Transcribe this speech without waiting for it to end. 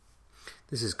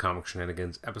This is Comic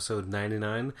Shenanigans, episode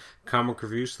 99, comic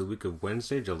reviews for the week of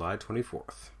Wednesday, July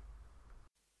 24th.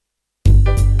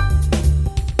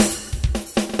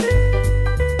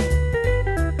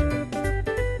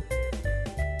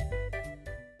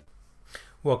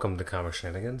 Welcome to Comic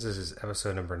Shenanigans. This is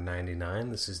episode number 99.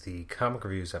 This is the comic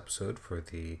reviews episode for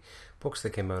the books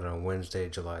that came out on Wednesday,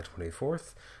 July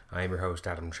 24th. I am your host,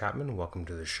 Adam Chapman. Welcome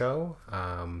to the show.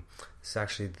 This is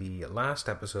actually the last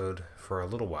episode for a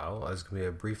little while. It's going to be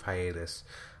a brief hiatus.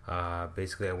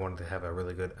 Basically, I wanted to have a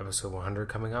really good episode 100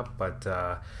 coming up, but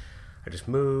I just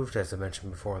moved, as I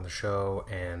mentioned before on the show,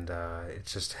 and it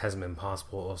just hasn't been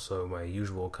possible. Also, my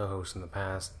usual co-host in the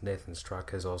past, Nathan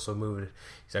Struck, has also moved.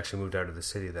 He's actually moved out of the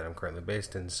city that I'm currently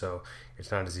based in, so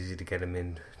it's not as easy to get him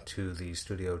into the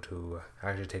studio to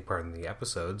actually take part in the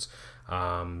episodes.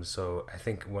 So I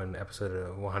think when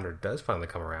episode 100 does finally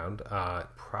come around, it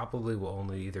probably will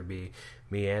only either be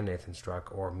me and Nathan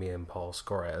Struck or me and Paul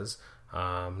Scores.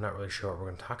 I'm not really sure what we're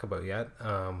going to talk about yet.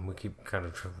 We keep kind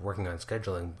of working on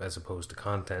scheduling as opposed to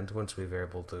content. Once we're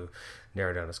able to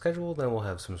narrow down a schedule, then we'll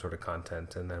have some sort of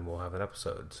content, and then we'll have an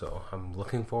episode. So I'm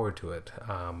looking forward to it,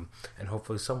 and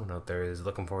hopefully someone out there is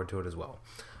looking forward to it as well.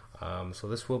 So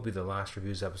this will be the last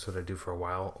reviews episode I do for a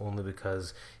while, only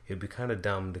because it'd be kind of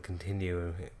dumb to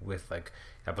continue with like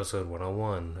episode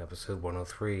 101, episode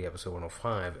 103, episode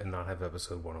 105, and not have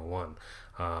episode 101,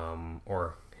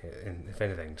 or if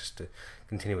anything, just to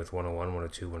continue with 101,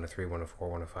 102, 103, 104,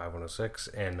 105, 106,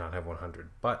 and not have 100.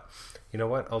 But, you know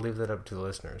what? I'll leave that up to the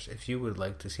listeners. If you would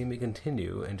like to see me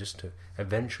continue and just to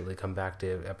eventually come back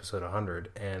to episode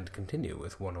 100 and continue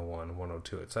with 101,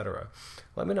 102, etc.,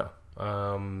 let me know.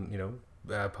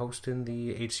 Post in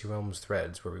the HC Realms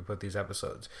threads where we put these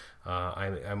episodes.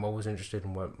 I'm always interested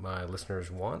in what my listeners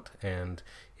want, and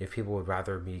if people would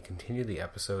rather me continue the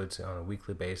episodes on a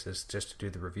weekly basis just to do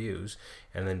the reviews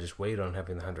and then just wait on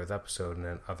having the 100th episode and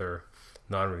then other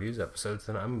non-reviews episodes,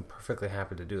 then I'm perfectly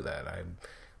happy to do that.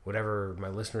 Whatever my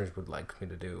listeners would like me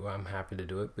to do, I'm happy to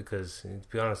do it, because, to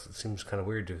be honest, it seems kind of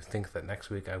weird to think that next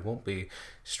week I won't be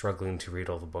struggling to read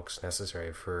all the books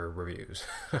necessary for reviews,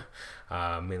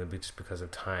 mainly just because of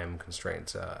time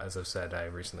constraints. As I've said, I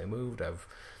recently moved.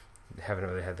 Haven't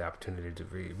really had the opportunity to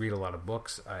read a lot of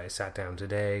books. I sat down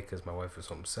today because my wife was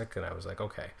home sick, and I was like,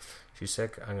 okay, she's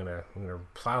sick, I'm gonna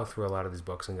plow through a lot of these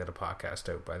books and get a podcast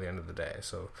out by the end of the day.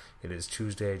 So it is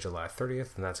Tuesday, July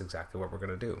 30th, and that's exactly what we're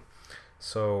going to do.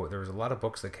 So there was a lot of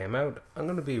books that came out. I'm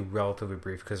going to be relatively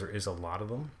brief because there is a lot of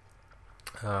them.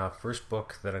 First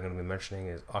book that I'm going to be mentioning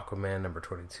is Aquaman number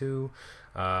 22.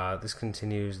 This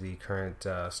continues the current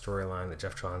storyline that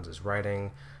Geoff Johns is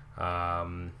writing.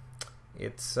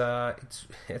 It's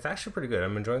actually pretty good.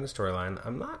 I'm enjoying the storyline.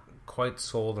 I'm not quite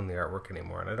sold on the artwork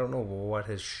anymore, and I don't know what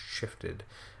has shifted.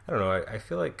 I don't know. I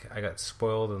feel like I got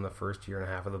spoiled in the first year and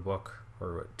a half of the book,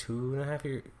 or 2.5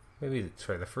 years.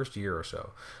 The first year or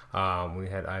so, we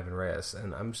had Ivan Reyes,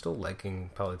 and I'm still liking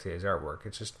Pelletier's artwork.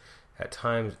 It's just, at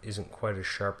times, isn't quite as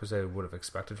sharp as I would have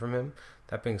expected from him.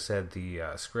 That being said, the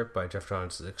script by Geoff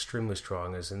Johns is extremely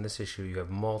strong, as in this issue you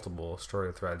have multiple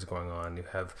story threads going on. You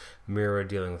have Mira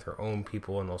dealing with her own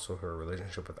people and also her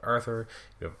relationship with Arthur.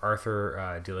 You have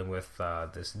Arthur dealing with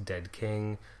this dead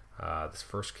king, this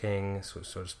first king, so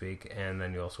to speak, and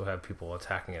then you also have people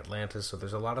attacking Atlantis, so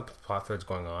there's a lot of plot threads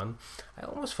going on. I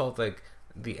almost felt like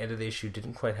the end of the issue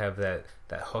didn't quite have that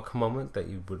hook moment that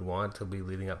you would want to be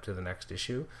leading up to the next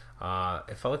issue.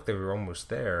 It felt like they were almost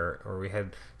there, or we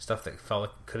had stuff that felt like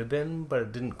it could have been, but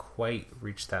it didn't quite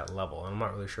reach that level. I'm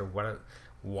not really sure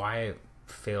why it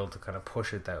failed to kind of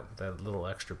push it that little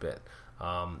extra bit.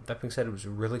 That being said, it was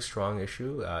a really strong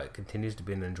issue. It continues to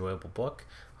be an enjoyable book.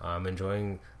 I'm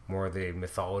enjoying more of the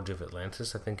mythology of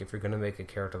Atlantis. I think if you're going to make a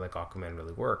character like Aquaman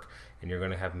really work, and you're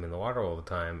going to have him in the water all the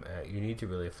time, you need to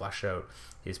really flesh out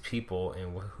his people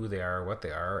and who they are, what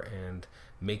they are, and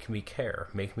make me care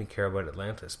about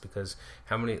Atlantis. Because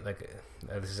how many,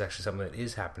 this is actually something that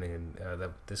is happening in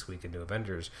this week in New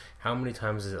Avengers, how many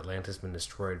times has Atlantis been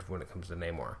destroyed when it comes to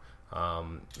Namor?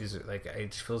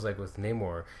 It feels like with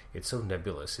Namor, it's so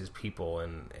nebulous, his people,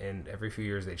 and every few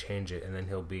years they change it, and then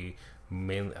he'll be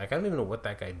mainly, I don't even know what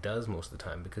that guy does most of the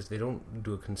time, because they don't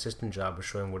do a consistent job of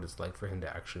showing what it's like for him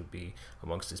to actually be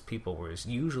amongst his people, whereas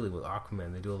usually with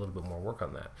Aquaman they do a little bit more work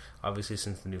on that. Obviously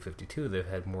since the New 52 they've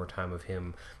had more time of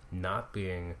him not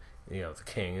being the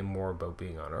king and more about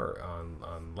being on Earth,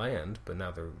 on land, but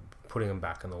now they're putting him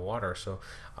back in the water. So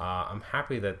I'm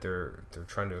happy that they're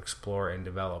trying to explore and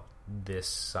develop this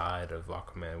side of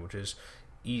Aquaman, which is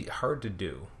hard to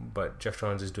do, but Geoff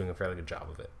Johns is doing a fairly good job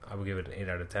of it. I would give it an 8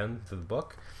 out of 10 to the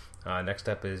book. Next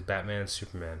up is Batman and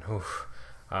Superman.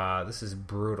 This is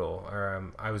brutal.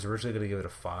 I was originally going to give it a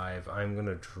 5. I'm going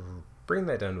to bring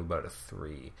that down to about a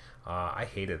 3. I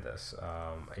hated this.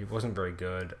 It wasn't very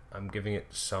good. I'm giving it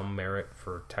some merit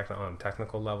for on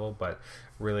technical level, but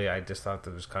really I just thought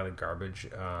that it was kind of garbage.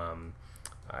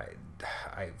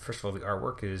 First of all, the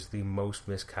artwork is the most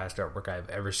miscast artwork I've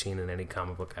ever seen in any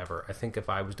comic book ever. I think if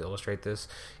I was to illustrate this,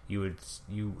 it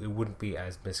wouldn't be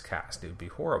as miscast. It would be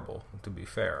horrible, to be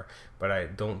fair, but I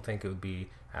don't think it would be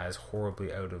as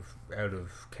horribly out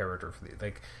of character for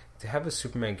to have a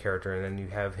Superman character and then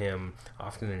you have him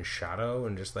often in shadow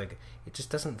and just like it just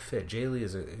doesn't fit. Jay Lee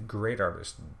is a great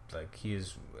artist. Like he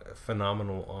is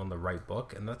phenomenal on the right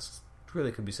book, and that's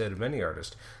really could be said of any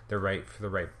artist. They're right for the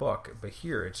right book, but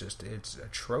here it's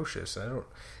atrocious. I don't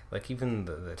like even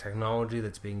the technology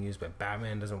that's being used by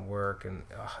Batman doesn't work, and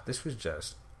this was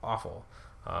just awful.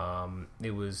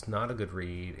 It was not a good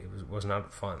read. It was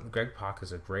not fun. Greg Pak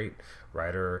is a great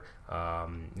writer.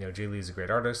 Jay Lee is a great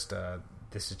artist.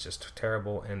 This is just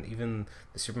terrible, and even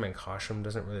the Superman costume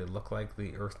doesn't really look like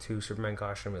the Earth 2 Superman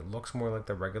costume. It looks more like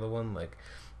the regular one. Like,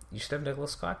 you should have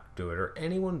Nicholas Scott do it, or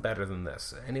anyone better than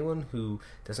this. Anyone who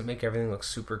doesn't make everything look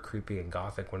super creepy and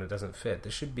gothic when it doesn't fit.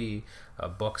 This should be a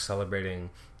book celebrating,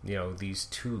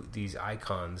 these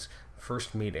icons'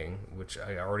 first meeting, which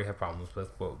I already have problems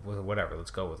with, but whatever,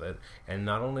 let's go with it. And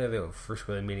not only are they first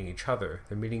really meeting each other,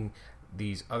 they're meeting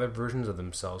these other versions of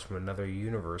themselves from another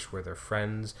universe where they're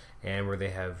friends and where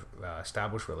they have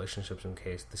established relationships, in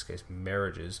this case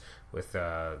marriages, with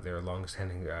their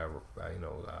long-standing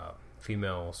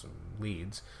female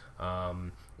leads.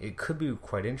 It could be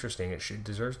quite interesting. It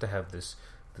deserves to have this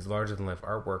larger than life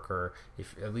artwork, or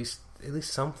if at least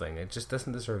something. It just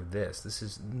doesn't deserve this. This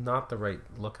is not the right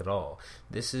look at all.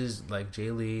 This is like Jay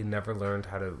Lee never learned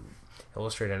how to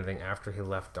illustrate anything after he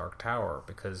left Dark Tower,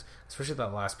 because especially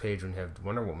that last page when you have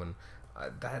Wonder Woman,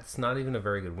 that's not even a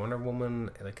very good Wonder Woman.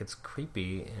 Like, it's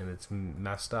creepy and it's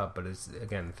messed up, but it's,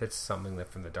 again, fits something that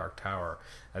from the Dark Tower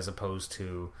as opposed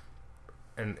to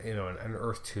an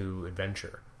Earth 2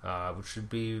 adventure, which should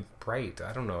be bright.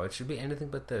 I don't know. It should be anything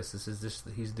but this.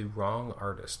 He's the wrong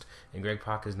artist, and Greg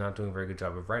Pak is not doing a very good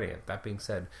job of writing it. That being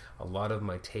said, a lot of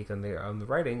my take on the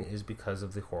writing is because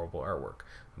of the horrible artwork.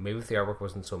 Maybe if the artwork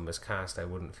wasn't so miscast, I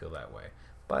wouldn't feel that way.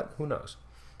 But who knows?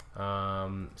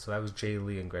 So that was Jay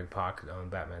Lee and Greg Pak on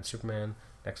Batman Superman.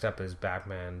 Next up is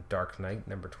Batman Dark Knight,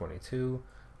 number 22.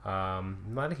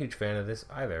 Not a huge fan of this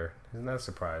either. Isn't that a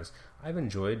surprise? I've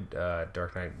enjoyed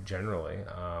Dark Knight generally,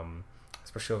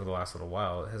 especially over the last little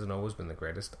while. It hasn't always been the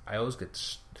greatest. I always get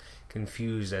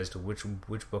confused as to which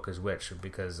book is which,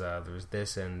 because there's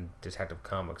this and Detective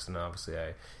Comics, and obviously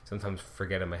I sometimes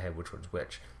forget in my head which one's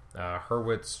which.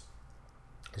 Hurwitz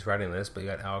is writing this, but you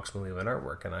got Alex Maleev in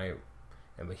artwork, and I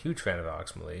am a huge fan of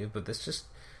Alex Maleev, but this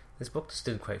book just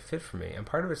didn't quite fit for me. And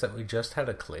part of it is that we just had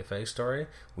a Clayface story.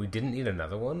 We didn't need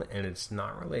another one, and it's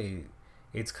not really...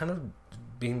 It's kind of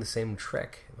being the same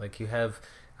trick. Like, you have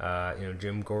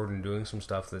Jim Gordon doing some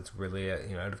stuff that's really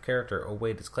out of character. Oh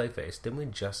wait, it's Clayface. Didn't we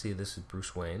just see this with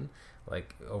Bruce Wayne,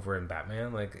 like over in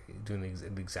Batman, like doing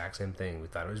the exact same thing? We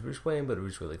thought it was Bruce Wayne, but it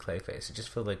was really Clayface. It just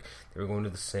felt like they were going to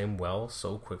the same well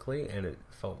so quickly, and it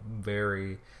felt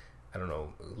very, I don't know,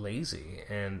 lazy.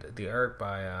 And the art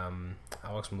by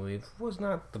Alex Maleev was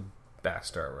not the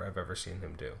best art I've ever seen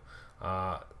him do.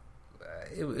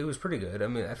 It was pretty good. I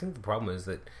mean, I think the problem is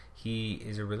that he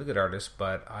is a really good artist,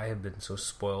 but I have been so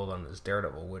spoiled on this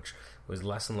Daredevil, which was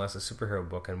less and less a superhero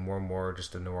book and more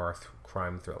just a noir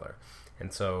crime thriller.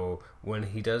 And so when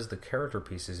he does the character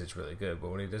pieces, it's really good,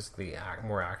 but when he does the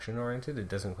more action-oriented, it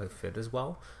doesn't quite fit as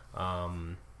well.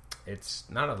 It's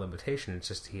not a limitation, it's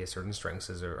just he has certain strengths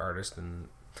as an artist and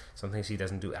some things he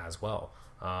doesn't do as well.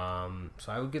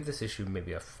 So I would give this issue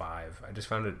maybe a 5. I just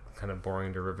found it kind of boring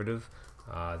and derivative.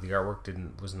 The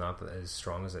artwork was not as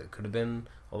strong as it could have been,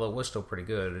 although it was still pretty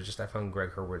good. It's just I found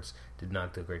Greg Hurwitz did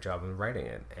not do a great job in writing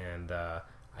it, and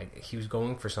he was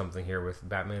going for something here with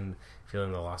Batman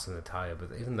feeling the loss of Natalia, but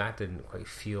even that didn't quite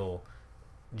feel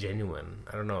genuine.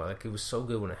 I don't know, like, it was so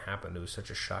good when it happened. It was such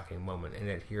a shocking moment, and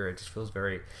yet here it just feels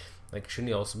very like, shouldn't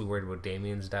he also be worried about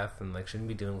Damian's death, and like shouldn't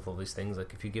he be dealing with all these things?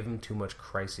 Like, if you give him too much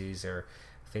crises or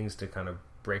things to kind of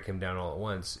break him down all at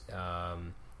once,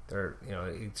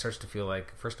 it starts to feel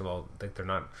like, first of all, like they're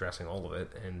not addressing all of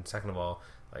it, and second of all,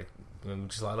 like,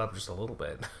 just let up just a little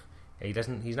bit.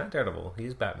 He's not Daredevil. He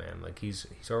is Batman. Like, he's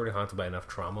already haunted by enough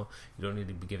trauma. You don't need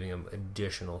to be giving him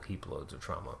additional heap loads of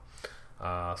trauma.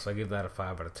 So I give that a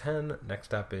 5 out of 10.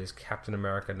 Next up is Captain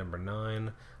America number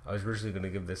 9. I was originally going to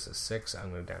give this a 6. I'm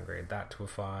going to downgrade that to a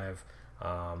 5.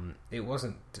 It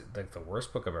wasn't like the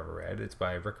worst book I've ever read. It's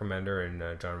by Rick Remender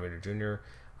and John Romita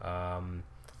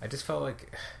Jr. I just felt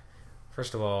like,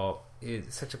 first of all,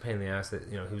 it's such a pain in the ass that,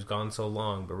 he was gone so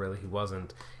long, but really he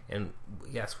wasn't. And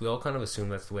yes, we all kind of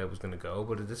assumed that's the way it was going to go,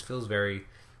 but it just feels very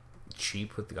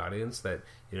cheap with the audience that,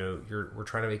 we're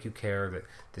trying to make you care that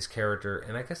this character,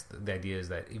 and I guess the idea is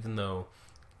that even though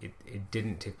it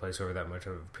didn't take place over that much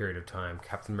of a period of time,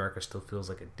 Captain America still feels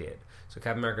like it did. So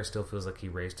Captain America still feels like he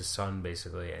raised a son,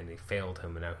 basically, and he failed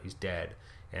him, and now he's dead.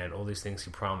 And all these things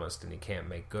he promised, and he can't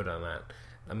make good on that.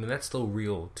 I mean, that's still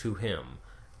real to him.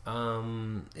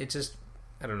 It just,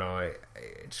 I don't know, I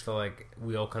just felt like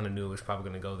we all kind of knew it was probably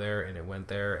going to go there, and it went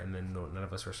there, and then none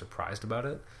of us were surprised about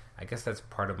it. I guess that's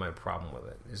part of my problem with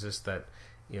it, is just that,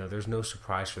 there's no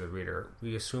surprise for the reader.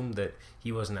 We assumed that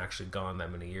he wasn't actually gone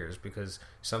that many years because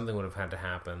something would have had to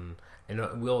happen.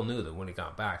 And we all knew that when he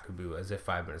got back, it would be as if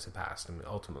 5 minutes had passed. I mean,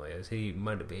 ultimately, as he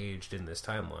might have aged in this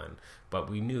timeline. But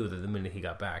we knew that the minute he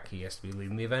got back, he has to be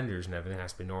leading the Avengers and everything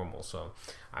has to be normal. So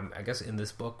I guess in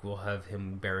this book, we'll have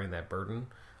him bearing that burden.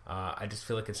 I just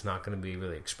feel like it's not going to be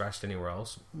really expressed anywhere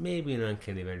else. Maybe in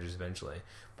Uncanny Avengers eventually.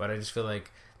 But I just feel like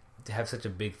to have such a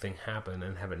big thing happen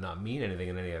and have it not mean anything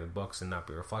in any other books and not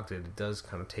be reflected, it does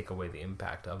kind of take away the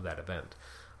impact of that event.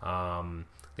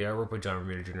 The artwork by John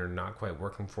Romita Jr. not quite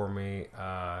working for me.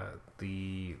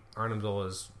 The Arnim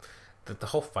Zola's the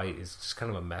whole fight is just kind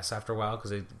of a mess after a while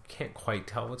because they can't quite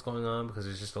tell what's going on because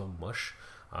it's just all mush.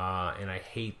 And I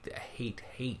hate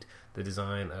the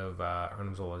design of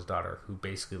Arnim Zola's daughter, who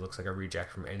basically looks like a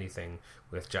reject from anything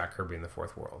with Jack Kirby in the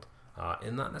Fourth World.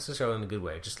 And not necessarily in a good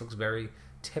way. It just looks very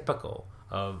typical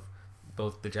of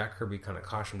both the Jack Kirby kind of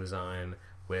costume design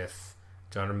with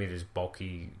John Romita's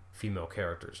bulky female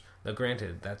characters. Now,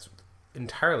 granted, that's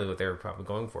entirely what they were probably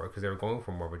going for, because they were going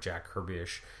for more of a Jack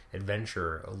Kirby-ish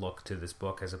adventure look to this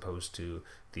book as opposed to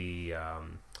the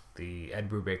Ed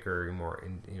Brubaker more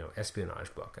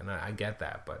espionage book. And I get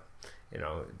that, but it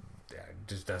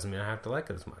just doesn't mean I have to like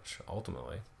it as much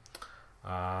ultimately.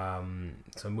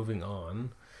 So moving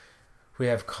on, we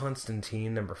have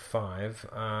Constantine, number 5.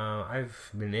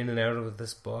 I've been in and out of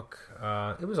this book.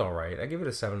 It was alright. I give it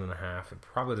a 7.5. It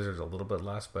probably deserves a little bit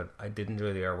less, but I did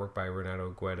enjoy the artwork by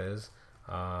Renato Guedes.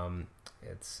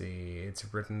 Let's see.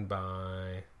 It's written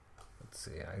by...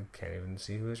 I can't even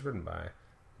see who it's written by.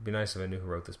 It'd be nice if I knew who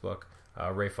wrote this book.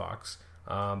 Ray Fox.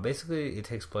 Basically, it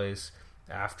takes place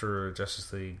after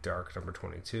Justice League Dark number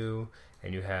 22,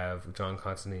 and you have John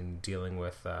Constantine dealing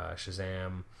with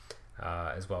Shazam,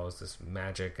 as well as this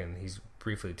magic, and he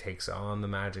briefly takes on the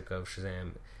magic of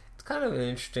Shazam. It's kind of an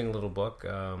interesting little book.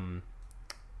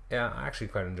 Yeah, I actually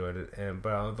quite enjoyed it,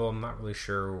 but although I'm not really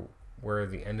sure where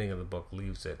the ending of the book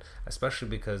leaves it, especially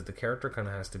because the character kind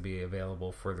of has to be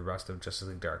available for the rest of Justice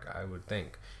League Dark, I would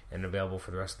think, and available for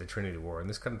the rest of the Trinity War, and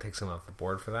this kind of takes him off the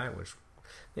board for that, which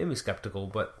made me skeptical,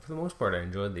 but for the most part I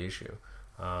enjoyed the issue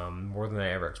more than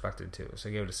I ever expected to, so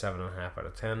I gave it a 7.5 out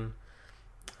of 10.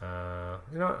 You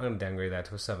know what? I'm going to downgrade that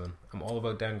to a 7. I'm all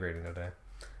about downgrading today.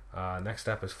 Next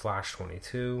up is Flash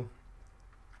 22.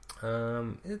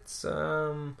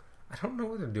 I don't know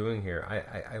what they're doing here.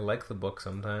 I like the book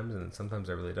sometimes, and sometimes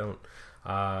I really don't.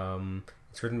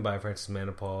 It's written by Francis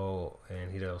Manapul,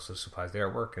 and he also supplies the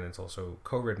artwork, and it's also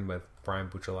co-written with Brian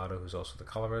Buccellato, who's also the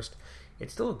colorist.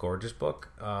 It's still a gorgeous book.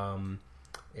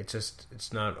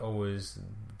 It's not always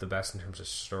the best in terms of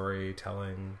story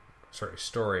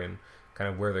and kind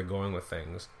of where they're going with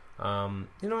things. You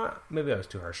know what? Maybe I was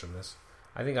too harsh on this.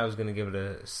 I think I was going to give it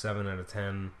a 7 out of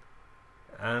 10,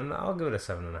 and I'll give it a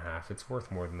 7.5. It's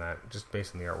worth more than that, just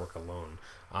based on the artwork alone.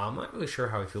 I'm not really sure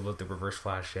how I feel about the Reverse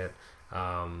Flash yet.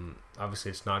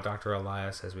 Obviously, it's not Dr.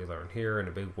 Elias, as we learn here, in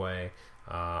a big way.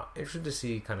 Interested to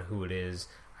see kind of who it is.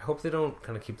 I hope they don't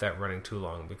kind of keep that running too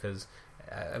long, because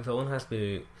a villain has to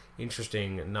be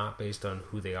interesting, not based on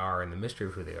who they are and the mystery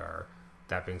of who they are.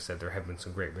 That being said, there have been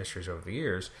some great mysteries over the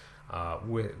years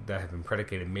that have been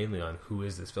predicated mainly on who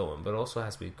is this villain, but also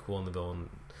has to be cool in the villain's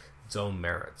own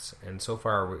merits. And so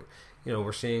far,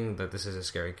 we're seeing that this is a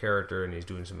scary character and he's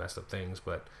doing some messed up things,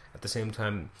 but at the same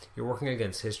time, you're working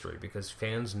against history because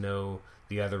fans know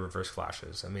the other Reverse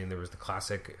Flashes. I mean, there was the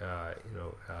classic,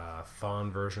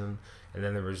 Thawne version, and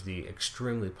then there was the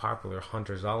extremely popular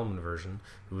Hunter Zolomon version,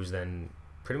 who was then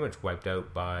pretty much wiped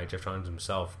out by Jeff Johns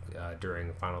himself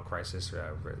during Final Crisis.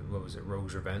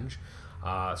 Rogue's Revenge.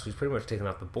 So he's pretty much taken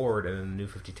off the board, and in the New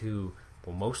 52,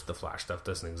 well, most of the Flash stuff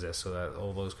doesn't exist, so that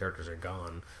all those characters are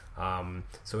gone.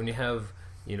 So when you have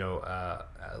a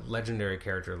legendary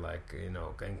character like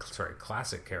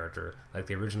classic character like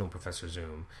the original Professor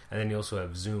Zoom, and then you also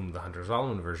have Zoom, the Hunter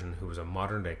Zolomon version, who was a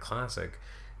modern day classic.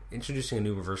 introducing a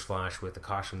new Reverse Flash with a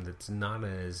costume that's not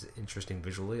as interesting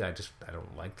visually. I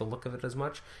don't like the look of it as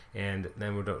much, and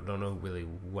then we don't know really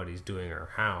what he's doing or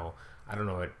how. I don't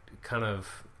know. It kind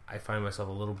of, I find myself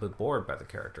a little bit bored by the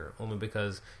character, only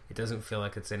because it doesn't feel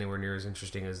like it's anywhere near as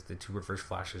interesting as the 2 Reverse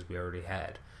Flashes we already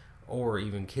had, or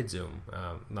even Kid Zoom.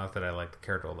 Not that I like the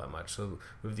character all that much. So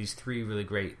with these 3 really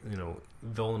great,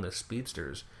 villainous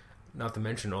speedsters, not to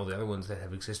mention all the other ones that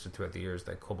have existed throughout the years,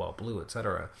 like Cobalt Blue,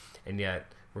 etc., and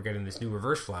yet we're getting this new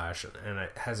Reverse Flash, and they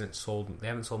haven't sold me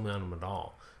on them at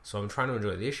all. So I'm trying to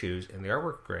enjoy the issues, and the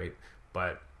artwork great,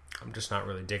 but I'm just not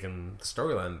really digging the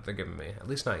storyline that they're giving me, at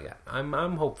least not yet. I'm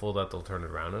hopeful that they'll turn it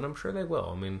around, and I'm sure they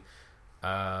will. I mean,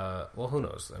 well, who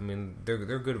knows? I mean,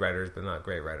 they're good writers, but not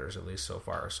great writers, at least so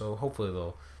far. So hopefully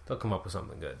they'll come up with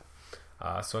something good.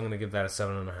 So I'm going to give that a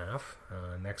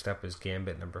 7.5. Next up is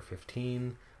Gambit number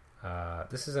 15.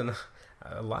 This is a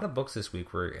lot of books this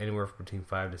week were anywhere between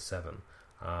 5 to 7.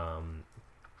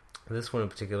 This one in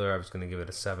particular, I was going to give it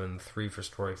a 7, 3 for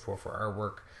story, 4 for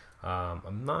artwork.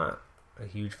 I'm not a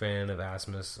huge fan of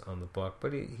Asmus on the book,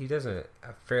 but he does a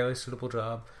fairly suitable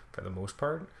job for the most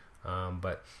part.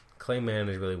 But Clayman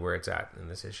is really where it's at in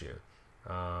this issue.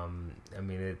 I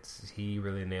mean, he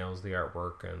really nails the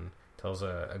artwork and tells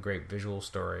a great visual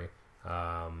story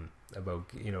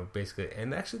about, basically,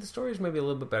 and actually the story is maybe a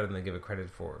little bit better than they give it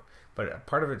credit for, but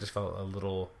part of it just felt a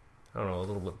little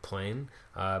bit plain.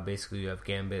 Basically, you have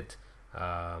Gambit,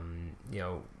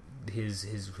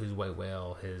 his white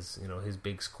whale, his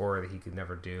big score that he could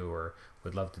never do or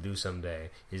would love to do someday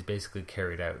is basically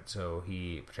carried out. So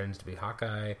he pretends to be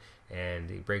Hawkeye, and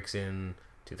he breaks in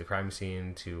to the crime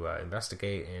scene to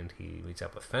investigate, and he meets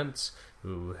up with Fence,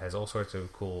 who has all sorts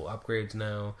of cool upgrades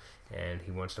now, and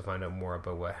he wants to find out more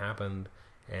about what happened,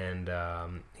 and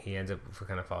he ends up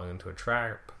kind of falling into a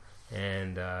trap,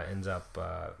 and ends up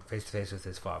face to face with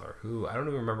his father, who I don't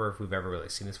even remember if we've ever really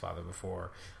seen his father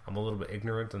before. I'm a little bit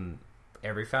ignorant on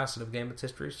every facet of Gambit's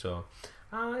history, so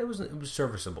it was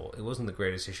serviceable. It wasn't the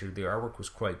greatest issue. The artwork was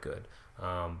quite good,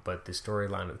 but the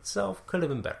storyline itself could have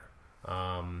been better.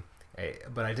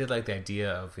 But I did like the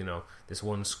idea of this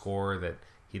one score that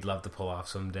he'd love to pull off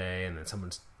someday, and then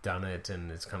someone's done it,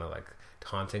 and it's kind of like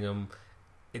taunting him.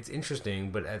 It's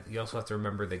interesting, but you also have to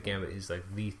remember that Gambit is like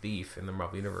the thief in the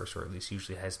Marvel Universe, or at least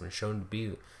usually has been shown to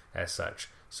be as such.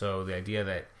 So the idea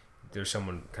that there's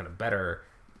someone kind of better,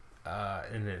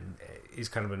 and then is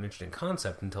kind of an interesting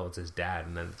concept until it's his dad,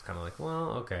 and then it's kind of like,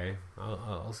 well, okay,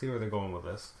 I'll see where they're going with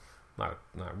this. Not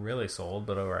really sold,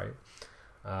 but all right.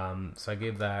 So I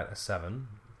gave that a 7.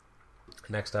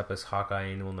 Next up is Hawkeye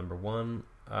Annual number 1.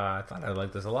 I thought I'd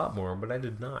like this a lot more, but I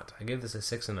did not. I gave this a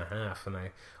 6.5, and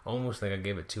I almost think I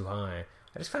gave it too high.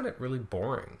 I just found it really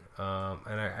boring.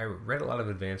 And I read a lot of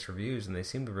advanced reviews, and they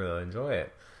seemed to really enjoy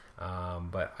it.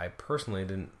 But I personally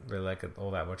didn't really like it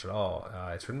all that much at all.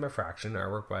 It's written by Fraction,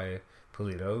 artwork by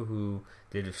Pulido, who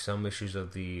did some issues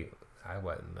of the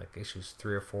issues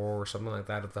 3 or 4 or something like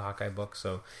that of the Hawkeye book.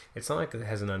 So it's not like it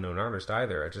has an unknown artist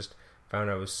either. I just found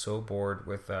I was so bored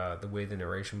with the way the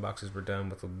narration boxes were done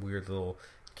with a weird little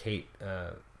Kate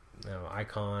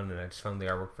icon, and I just found the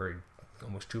artwork very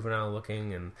almost juvenile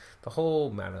looking, and the whole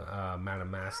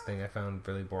Madame Mask thing I found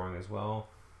really boring as well.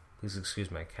 Please excuse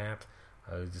my cat.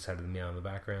 He decided to meow in the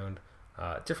background.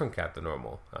 Different cat than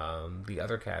normal. The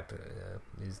other cat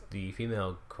is the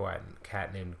female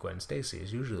cat named Gwen Stacy,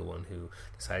 is usually the one who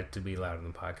decided to be loud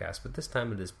in the podcast, but this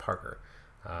time it is Parker.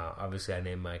 Obviously, I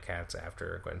named my cats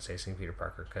after Gwen Stacy and Peter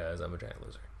Parker because I'm a giant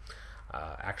loser.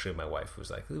 Actually, my wife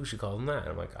was like, "We should call them that."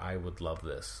 And I'm like, "I would love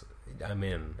this. I'm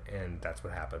in," and that's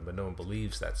what happened. But no one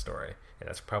believes that story, and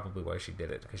that's probably why she did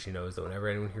it, because she knows that whenever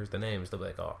anyone hears the names, they'll be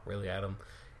like, "Oh, really, Adam?"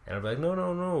 And I'll be like, "No,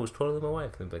 it was totally my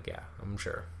wife." And they'll be like, "Yeah, I'm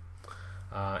sure."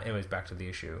 Anyways, back to the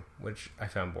issue, which I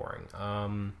found boring.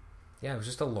 It was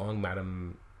just a long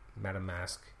Madame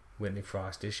Mask Whitney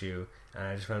Frost issue, and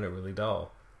I just found it really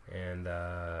dull and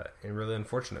really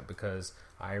unfortunate, because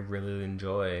I really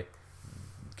enjoy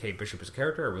Kate Bishop as a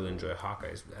character. I really enjoy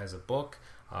Hawkeye as a book.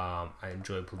 I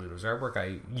enjoy Pulido's artwork,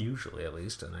 I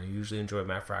usually enjoy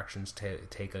Matt Fraction's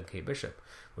take on Kate Bishop,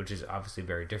 which is obviously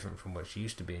very different from what she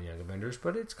used to be in Young Avengers,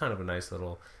 but it's kind of a nice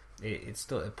little...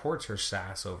 It ports her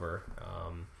sass over,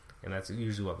 and that's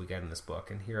usually what we get in this book.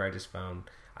 And here I just found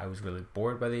I was really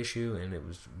bored by the issue, and it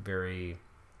was very,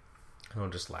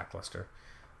 just lackluster.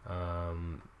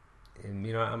 And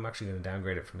I'm actually going to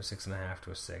downgrade it from a 6.5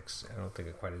 to a 6. I don't think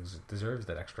it quite deserves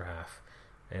that extra half.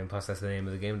 And plus, that's the name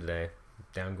of the game today: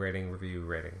 downgrading review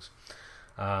ratings.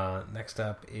 Next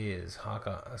up is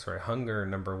Hunger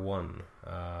number 1.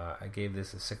 I gave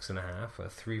this a 6.5, a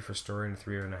 3 for story, and a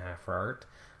 3.5 for art.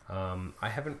 I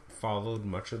haven't followed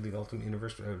much of the Ultimate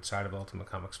Universe outside of Ultimate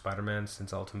Comics Spider-Man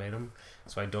since Ultimatum,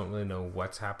 so I don't really know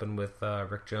what's happened with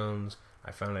Rick Jones.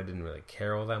 I found I didn't really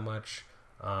care all that much.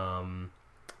 I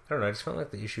don't know, I just felt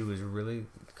like the issue was really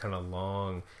kind of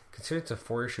long. Considering it's a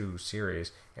 4-issue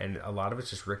series, and a lot of it's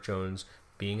just Rick Jones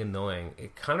being annoying.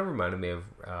 It kind of reminded me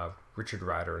of Richard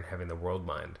Rider and having the World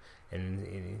Mind. And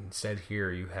instead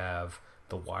here you have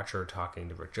the Watcher talking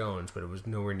to Rick Jones, but it was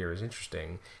nowhere near as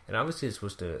interesting. And obviously it's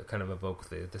supposed to kind of evoke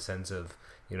the sense of,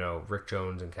 you know, Rick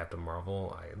Jones and Captain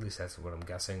Marvel. At least that's what I'm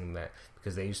guessing, that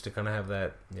because they used to kind of have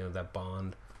that, you know, that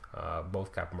bond,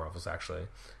 both Captain Marvels actually.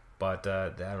 But I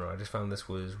don't know, I just found this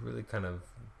was really kind of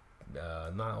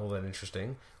not all that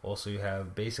interesting. Also, you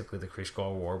have basically the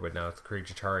Kree-Skrull War, but now it's the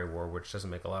Kree-Chitauri War, which doesn't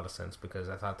make a lot of sense because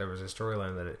I thought there was a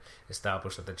storyline that it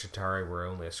established that the Chitauri were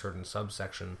only a certain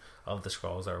subsection of the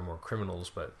Skrulls that were more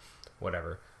criminals, but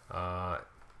whatever.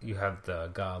 You have the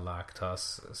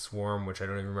Galactus Swarm, which I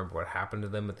don't even remember what happened to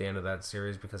them at the end of that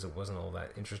series because it wasn't all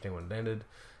that interesting when it ended.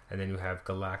 And then you have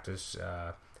Galactus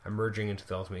emerging into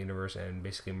the Ultimate Universe and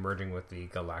basically merging with the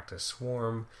Galactus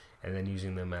Swarm, and then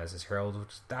using them as his herald,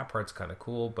 which that part's kind of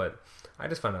cool, but I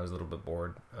just found I was a little bit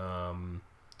bored.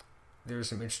 There's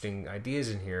some interesting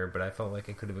ideas in here, but I felt like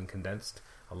it could have been condensed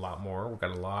a lot more. We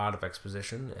got a lot of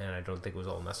exposition, and I don't think it was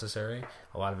all necessary.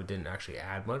 A lot of it didn't actually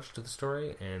add much to the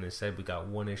story, and instead we got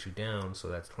one issue down, so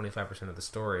that's 25% of the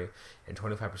story, and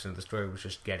 25% of the story was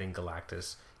just getting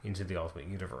Galactus into the Ultimate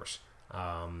Universe.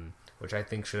 Which I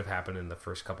think should have happened in the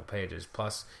first couple pages.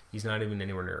 Plus, he's not even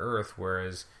anywhere near Earth,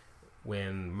 whereas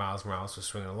when Miles Morales was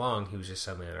swinging along, he was just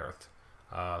suddenly on Earth.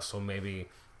 So maybe,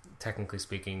 technically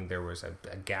speaking, there was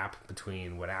a gap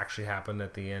between what actually happened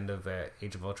at the end of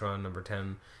Age of Ultron number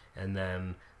 10, and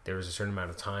then there was a certain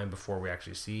amount of time before we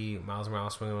actually see Miles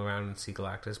Morales swinging around and see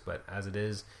Galactus, but as it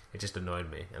is, it just annoyed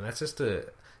me. And that's just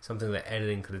something that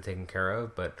editing could have taken care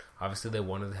of, but obviously they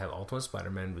wanted to have Ultimate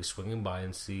Spider-Man be swinging by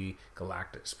and see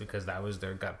Galactus, because that was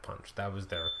their gut punch. That was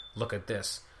their, look at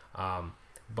this.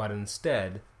 But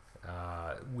instead,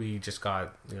 we just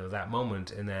got, you know, that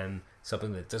moment, and then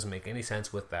something that doesn't make any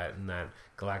sense with that, and that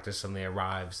Galactus suddenly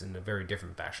arrives in a very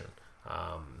different fashion.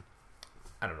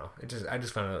 I don't know. I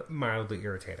just found it mildly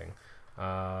irritating.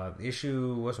 The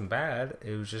issue wasn't bad.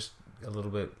 It was just a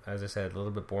little bit, as I said, a little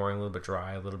bit boring, a little bit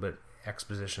dry, a little bit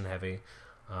exposition heavy.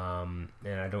 And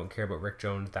I don't care about Rick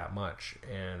Jones that much,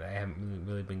 and I haven't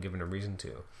really been given a reason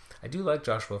to. I do like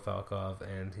Joshua Falkov,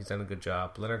 and he's done a good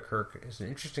job. Leonard Kirk is an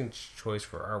interesting choice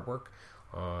for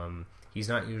artwork. He's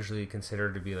not usually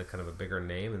considered to be like kind of a bigger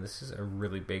name, and this is a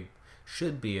really big,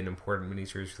 should be an important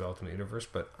miniseries for the Ultimate Universe,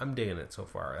 but I'm digging it so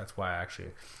far. That's why I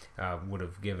actually would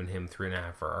have given him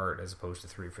 3.5 for art as opposed to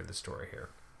 3 for the story here.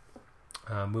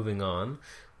 Moving on,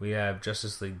 we have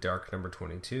Justice League Dark number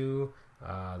 22.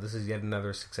 This is yet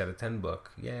another 6 out of 10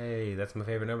 book. Yay, that's my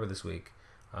favorite number this week.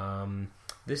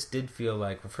 This did feel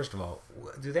like, well, first of all,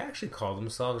 do they actually call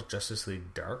themselves Justice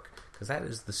League Dark? Because that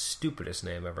is the stupidest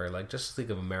name ever. Like, Justice League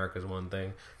of America is one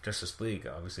thing. Justice League,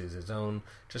 obviously, is its own.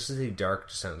 Justice League Dark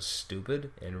just sounds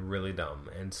stupid and really dumb,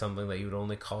 and something that you would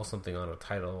only call something on a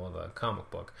title of a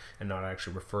comic book and not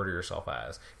actually refer to yourself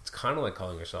as. It's kind of like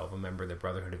calling yourself a member of the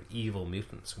Brotherhood of Evil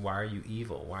Mutants. Why are you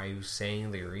evil? Why are you saying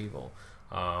that you're evil?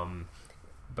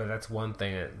 But that's one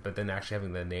thing. But then actually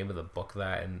having the name of the book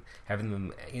that, and having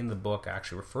them in the book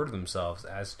actually refer to themselves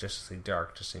as Justice League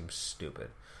Dark just seems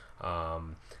stupid.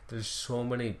 There's so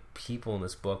many people in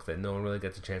this book that no one really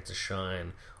gets a chance to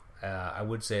shine. I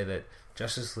would say that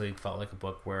Justice League felt like a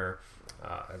book where,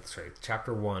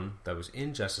 chapter 1 that was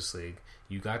in Justice League,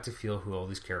 you got to feel who all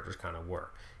these characters kind of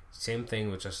were. Same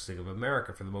thing with Justice League of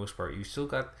America for the most part. You still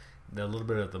got a little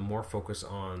bit of the more focus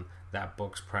on that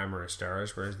book's primary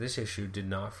stars, whereas this issue did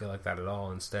not feel like that at all.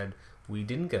 Instead, we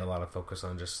didn't get a lot of focus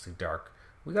on Justice League Dark.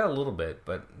 We got a little bit,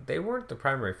 but they weren't the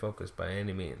primary focus by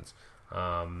any means.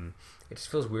 It just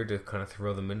feels weird to kind of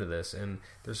throw them into this, and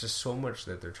there's just so much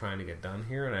that they're trying to get done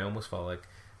here, and I almost felt like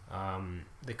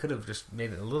they could have just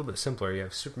made it a little bit simpler. You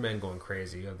have Superman going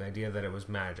crazy. You have the idea that it was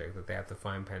magic, that they have to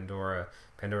find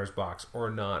Pandora's box, or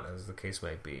not, as the case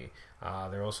might be.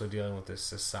 They're also dealing with this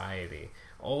society.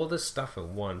 All of this stuff at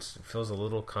once feels a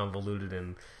little convoluted,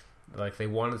 and like they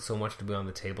wanted so much to be on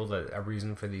the table that a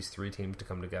reason for these three teams to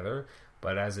come together.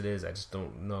 But as it is, I just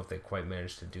don't know if they quite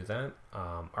managed to do that.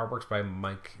 Artwork's by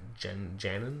Mikel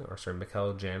Janin. It's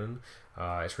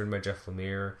written by Jeff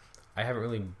Lemire. I haven't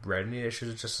really read any issues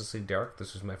of Justice League Dark.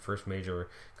 This was my first major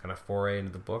kind of foray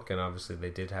into the book, and obviously they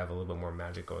did have a little bit more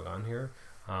magic going on here.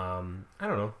 I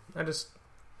don't know.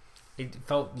 It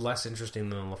felt less interesting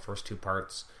than the first two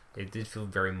parts. It did feel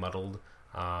very muddled.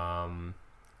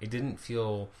 it didn't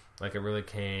feel like it really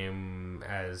came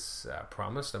as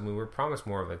promised. I mean, we were promised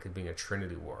more of like it being a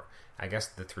Trinity War. I guess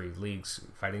the three leagues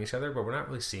fighting each other, but we're not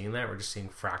really seeing that. We're just seeing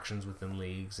fractions within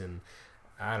leagues, and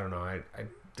I don't know. I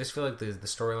just feel like the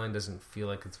storyline doesn't feel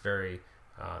like it's very.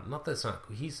 Not that it's not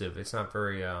cohesive. It's not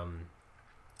very.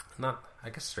 Not, I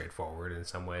guess, straightforward in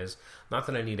some ways. Not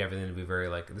that I need everything to be very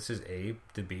like this is A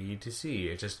to B to C.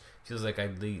 It just feels like I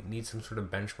need some sort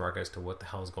of benchmark as to what the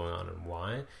hell is going on and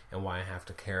why I have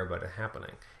to care about it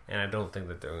happening. And I don't think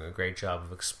that they're doing a great job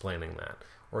of explaining that,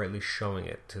 or at least showing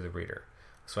it to the reader.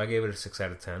 So I gave it a 6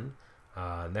 out of 10.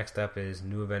 Next up is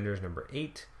New Avengers number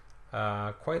 8.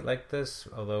 Quite like this,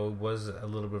 although it was a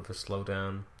little bit of a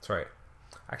slowdown. Sorry,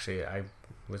 actually, I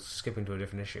was skipping to a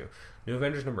different issue. New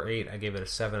Avengers number 8, I gave it a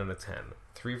 7 out of 10.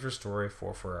 3 for story,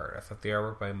 4 for art. I thought the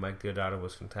artwork by Mike Deodato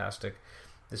was fantastic.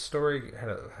 This story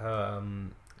had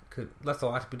left a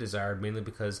lot to be desired, mainly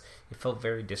because it felt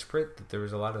very disparate, that there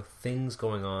was a lot of things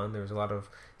going on. There was a lot of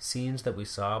scenes that we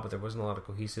saw, but there wasn't a lot of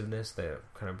cohesiveness that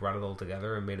kind of brought it all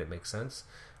together and made it make sense.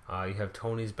 You have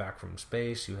Tony's back from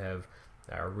space. You have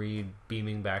Reed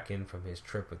beaming back in from his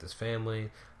trip with his family.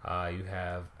 You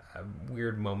have a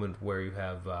weird moment where you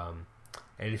have,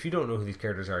 and if you don't know who these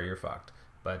characters are, you're fucked.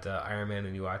 But Iron Man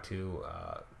and Uatu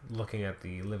looking at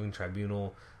the Living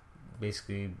Tribunal,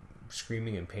 basically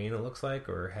screaming in pain, it looks like,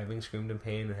 or having screamed in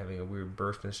pain and having a weird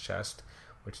burst in his chest,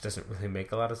 which doesn't really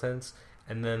make a lot of sense.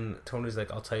 And then Tony's like,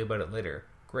 I'll tell you about it later.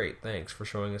 Great, thanks for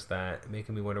showing us that,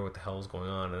 making me wonder what the hell is going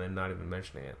on, and then not even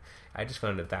mentioning it. I just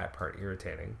found that part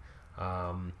irritating.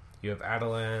 You have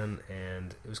Attilan,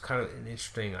 and it was kind of an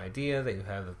interesting idea that you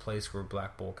have a place where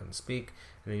Black Bolt can speak,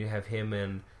 and then you have him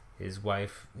and his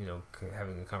wife,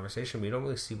 having a conversation, but you don't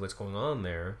really see what's going on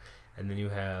there. And then you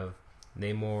have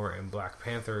Namor and Black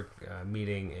Panther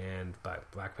meeting, and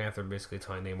Black Panther basically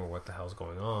telling Namor what the hell's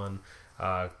going on,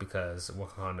 because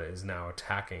Wakanda is now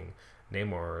attacking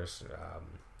Namor's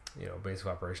base of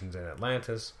operations in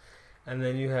Atlantis. And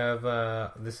then you have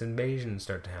this invasion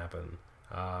start to happen,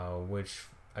 which,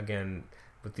 again,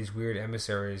 with these weird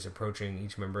emissaries approaching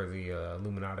each member of the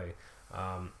Illuminati.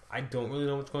 I don't really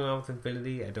know what's going on with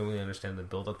Infinity. I don't really understand the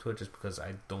build up to it, just because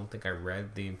I don't think I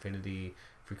read the Infinity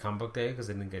Free Comic Book Day, because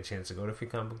I didn't get a chance to go to Free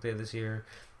Comic Book Day this year.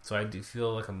 So I do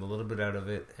feel like I'm a little bit out of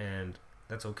it, and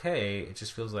that's okay. It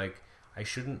just feels like I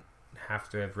shouldn't have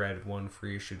to have read one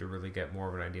free issue to really get more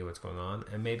of an idea what's going on.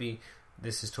 And maybe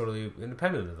this is totally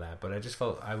independent of that, but I just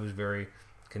felt I was very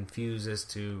confused as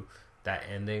to that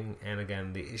ending. And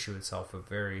again, the issue itself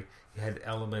you had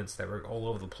elements that were all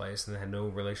over the place and they had no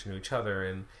relation to each other,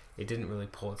 and it didn't really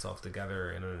pull itself together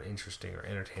in an interesting or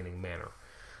entertaining manner.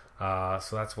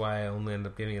 So that's why I only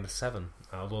ended up giving it a 7,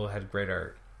 although it had great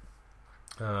art.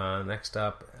 Next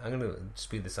up, I'm going to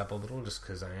speed this up a little just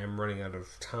because I am running out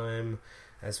of time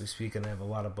as we speak, and I have a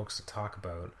lot of books to talk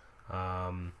about.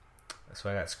 So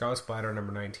I got Scarlet Spider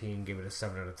number 19, gave it a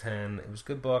 7 out of 10. It was a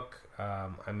good book.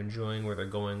 I'm enjoying where they're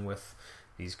going with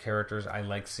these characters. I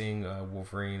like seeing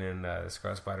Wolverine and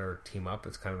Scarlet Spider team up.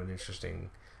 It's kind of an interesting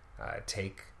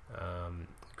take.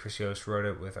 Chris Yost wrote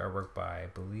it with artwork by, I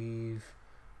believe,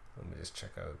 let me just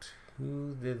check out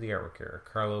who did the artwork here.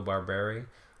 Carlo Barberi.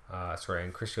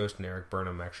 And Chris Yost and Eric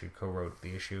Burnham actually co-wrote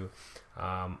the issue.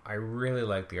 I really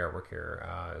like the artwork here.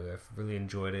 I've really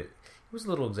enjoyed it. It was a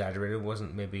little exaggerated. It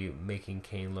wasn't maybe making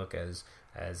Kane look as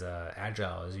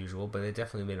agile as usual, but it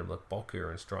definitely made him look bulkier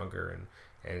and stronger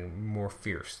and more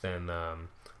fierce than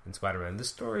Spider-Man. This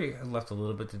story left a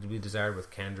little bit to be desired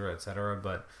with Kandra, etc.,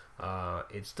 but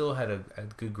it still had a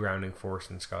good grounding force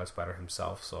in Scarlet Spider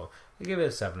himself, so I give it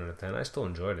a 7 out of 10. I still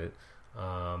enjoyed it.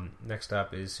 Next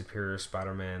up is Superior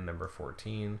Spider-Man number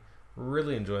 14.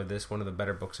 Really enjoyed this. One of the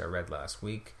better books I read last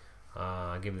week.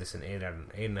 I give this an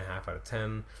 8.5 out of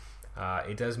 10.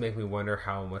 It does make me wonder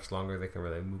how much longer they can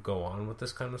really go on with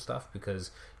this kind of stuff,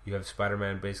 because you have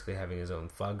Spider-Man basically having his own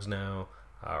thugs now,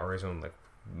 or his own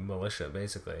militia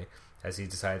basically, as he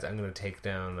decides, I'm going to take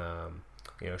down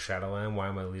Shadowland. Why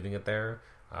am I leaving it there?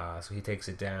 So he takes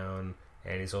it down,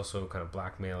 and he's also kind of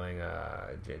blackmailing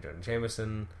J. Jonah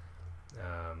Jameson.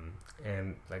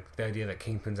 And the idea that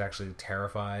Kingpin's actually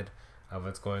terrified of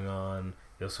what's going on.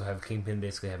 You also have Kingpin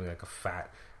basically having a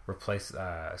fat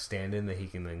stand-in that he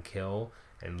can then kill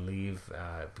and leave,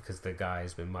 because the guy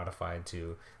has been modified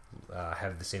to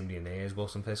have the same DNA as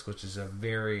Wilson Fisk, which is a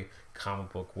very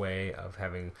comic book way of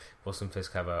having Wilson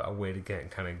Fisk have a way to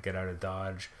get out of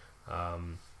Dodge.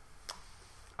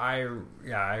 I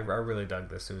really dug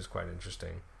this. It was quite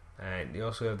interesting. And you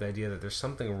also have the idea that there's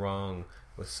something wrong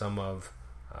with some of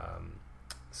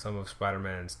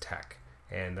Spider-Man's tech,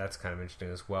 and that's kind of interesting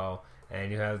as well.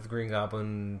 and you have the Green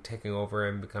Goblin taking over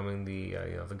and becoming the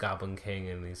the Goblin King,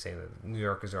 and he's saying that New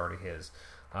York is already his.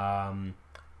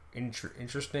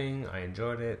 Interesting. I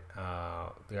enjoyed it.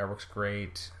 The artwork's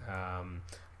great.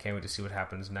 Can't wait to see what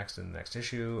happens next in the next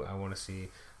issue. I want to see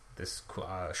this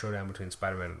showdown between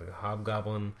Spider-Man and the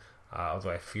Hobgoblin. Although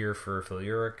I fear for Phil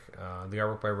Urich. The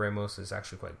artwork by Ramos is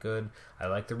actually quite good. I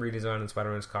like the redesign in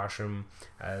Spider-Man's costume.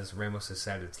 As Ramos has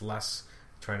said, it's less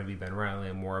trying to be Ben Reilly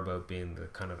and more about being the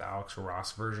kind of Alex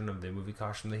Ross version of the movie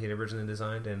costume that he had originally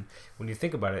designed. And when you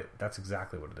think about it, that's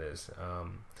exactly what it is.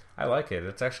 I like it.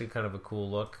 It's actually kind of a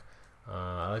cool look.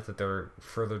 I like that they're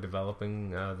further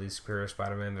developing the Superior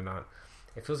Spider-Man. They're not.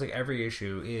 It feels like every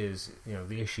issue is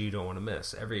the issue you don't want to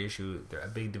miss. Every issue, a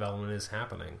big development is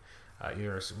happening.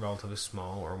 Either relatively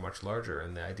small or much larger,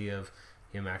 and the idea of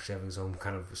him actually having his own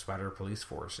kind of spider police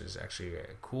force is actually a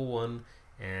cool one,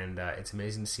 and it's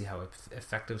amazing to see how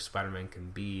effective Spider-Man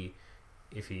can be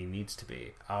if he needs to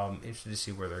be. I'm interested to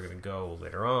see where they're going to go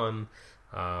later on,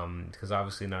 because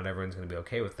obviously not everyone's going to be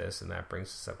okay with this, and that brings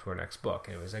us up to our next book.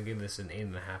 Anyways, I give this an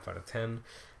 8.5 out of 10.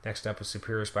 Next up is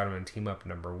Superior Spider-Man Team Up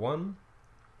 #1.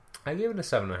 I gave it a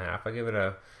 7.5. I give it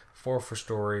a 4 for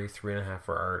story, 3.5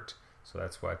 for art. So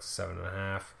that's why it's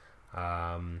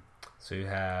 7.5. So you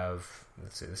have,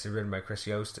 let's see, this is written by Chris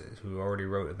Yost, who already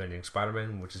wrote Avenging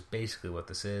Spider-Man, which is basically what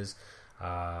this is.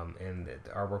 And the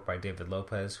artwork by David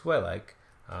Lopez, who I like.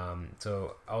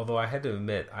 So although I had to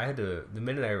admit, the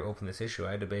minute I opened this issue,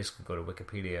 I had to basically go to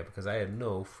Wikipedia because I had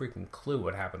no freaking clue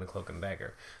what happened to Cloak and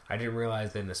Dagger. I didn't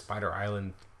realize that in the Spider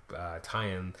Island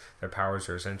tie-in, their powers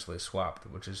are essentially swapped,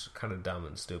 which is kind of dumb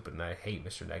and stupid, and I hate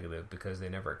Mr. Negative because they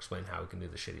never explain how he can do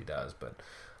the shit he does, but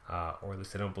or at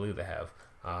least I don't believe they have.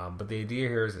 But the idea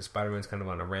here is that Spider-Man's kind of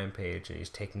on a rampage, and he's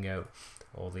taking out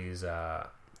all these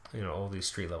all these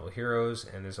street-level heroes,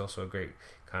 and there's also a great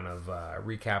kind of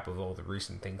recap of all the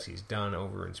recent things he's done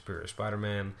over in Superior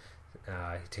Spider-Man.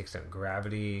 He takes down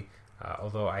Gravity,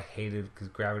 although I hated, because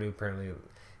Gravity apparently...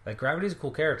 Like, Gravity's a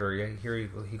cool character. Here he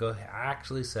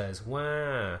actually says,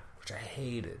 "Wah," which I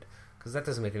hated, because that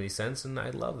doesn't make any sense, and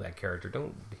I love that character.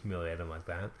 Don't humiliate him like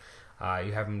that.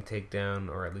 You have him take down,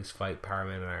 or at least fight, Power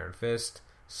Man and Iron Fist,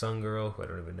 Sun Girl, who I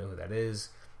don't even know who that is,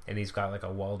 and he's got like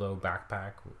a Waldo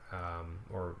backpack,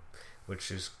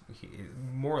 which is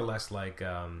more or less like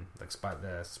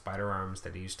the spider arms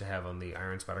that he used to have on the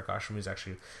Iron Spider costume. He's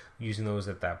actually using those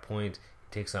at that point.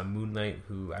 Takes on Moon Knight,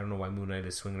 who I don't know why Moon Knight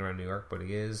is swinging around New York, but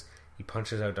he is. He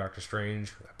punches out Doctor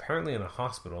Strange, apparently in a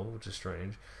hospital, which is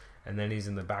strange. And then he's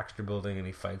in the Baxter Building, and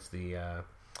he fights the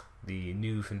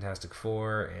new Fantastic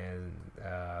Four, and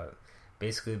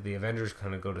basically the Avengers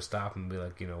kind of go to stop him and be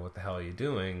like, what the hell are you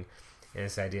doing? And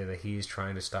it's the idea that he's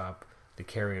trying to stop the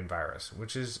carrion virus,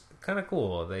 which is kind of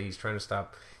cool, that he's trying to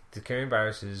stop... The carrion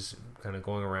virus is kind of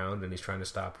going around, and he's trying to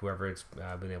stop whoever it's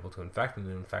been able to infect, and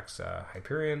it infects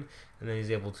Hyperion, and then he's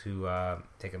able to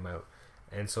take him out.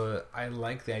 And so I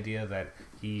like the idea that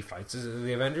he fights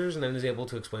the Avengers, and then is able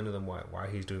to explain to them why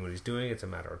he's doing what he's doing. It's a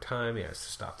matter of time. He has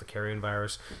to stop the carrion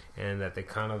virus, and that they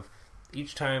kind of...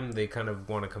 Each time they kind of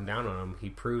want to come down on him, he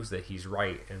proves that he's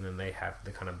right, and then they have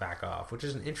to kind of back off, which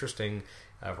is an interesting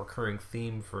recurring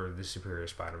theme for the Superior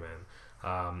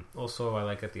Spider-Man. Also, I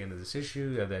like at the end of this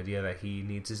issue the idea that he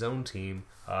needs his own team,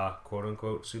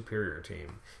 quote-unquote superior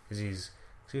team, because he's...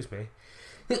 Excuse me.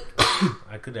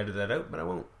 I could edit that out, but I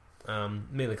won't.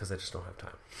 Mainly because I just don't have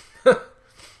time.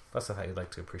 That's how you'd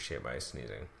like to appreciate my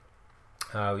sneezing.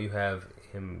 You have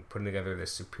him putting together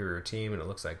this superior team, and it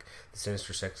looks like the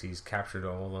Sinister Six, captured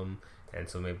all of them, and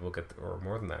so maybe we'll get... or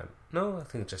more than that. No, I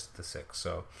think just the 6.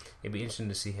 So it'd be interesting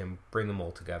to see him bring them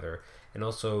all together. And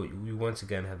also, we once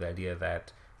again have the idea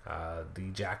that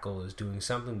the Jackal is doing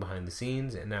something behind the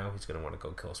scenes, and now he's going to want to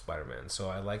go kill Spider-Man. So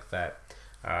I like that.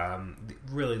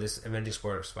 Really, this Avenging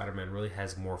Spider-Man really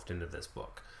has morphed into this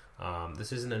book.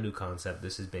 This isn't a new concept.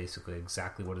 This is basically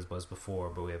exactly what it was before,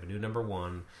 but we have a new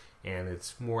 #1, and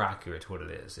it's more accurate to what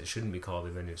it is. It shouldn't be called the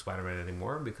Avenging Spider-Man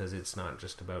anymore, because it's not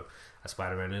just about a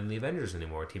Spider-Man and the Avengers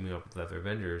anymore, teaming up with other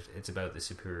Avengers. It's about the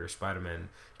Superior Spider-Man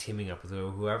teaming up with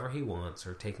whoever he wants,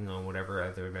 or taking on whatever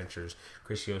other adventures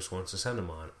Chris Yost wants to send him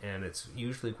on. And it's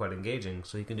usually quite engaging,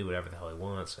 so he can do whatever the hell he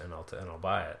wants, and I'll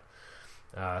buy it.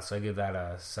 So I give that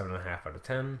a 7.5 out of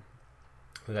 10.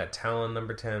 We got Talon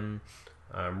 #10.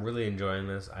 I'm really enjoying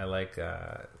this. I like,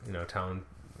 Talon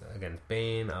against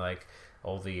Bane. I like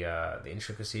all the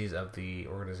intricacies of the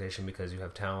organization, because you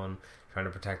have Talon trying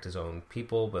to protect his own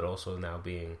people, but also now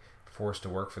being forced to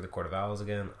work for the Court of Owls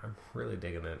again. I'm really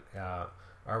digging it.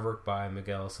 Artwork by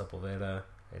Miguel Sepulveda.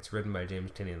 It's written by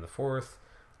James Tynion IV.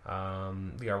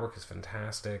 The artwork is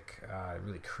fantastic.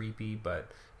 Really creepy, but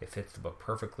it fits the book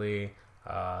perfectly.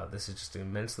 This is just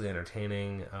immensely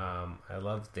entertaining. I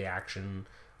love the action.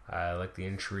 I like the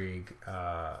intrigue.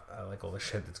 I like all the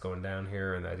shit that's going down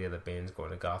here, and the idea that Bane's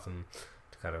going to Gotham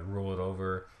to kind of rule it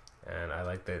over. And I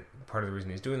like that part of the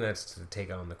reason he's doing that is to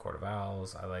take on the Court of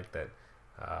Owls. I like that,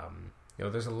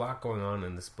 there's a lot going on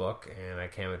in this book, and I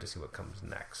can't wait to see what comes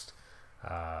next.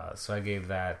 So I gave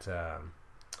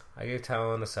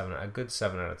Talon a good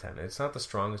 7 out of 10. It's not the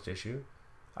strongest issue.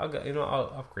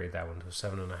 I'll upgrade that one to a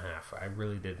 7.5. I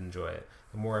really did enjoy it.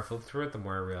 The more I flipped through it, the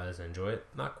more I realized I enjoy it.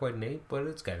 Not quite an 8, but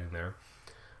it's getting there.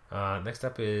 Next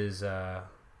up is,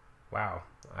 wow,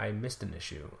 I missed an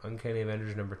issue. Uncanny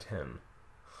Avengers number 10.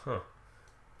 Huh.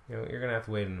 You're going to have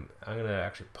to wait, and I'm going to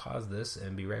actually pause this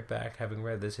and be right back having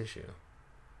read this issue.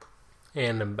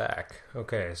 And I'm back.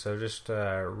 Okay, so just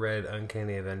read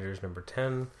Uncanny Avengers number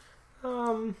 10.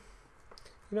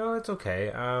 It's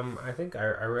okay. I think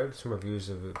I read some reviews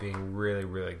of it being really,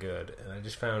 really good, and I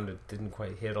just found it didn't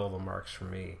quite hit all the marks for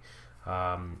me.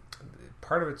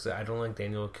 Part of it's that I don't like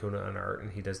Daniel Acuna on art,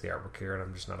 and he does the artwork here, and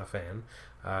I'm just not a fan.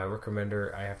 Rick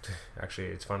Remender, I have to... Actually,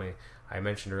 it's funny. I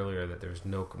mentioned earlier that there's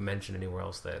no mention anywhere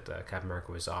else that Captain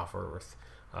America was off Earth.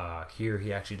 Here,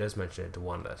 he actually does mention it to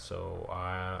Wanda, so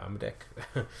I'm a dick.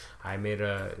 I made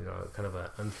a kind of an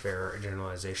unfair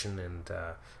generalization and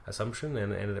assumption,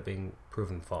 and it ended up being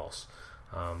proven false.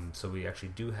 So we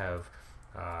actually do have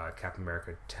Captain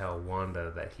America tell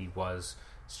Wanda that he was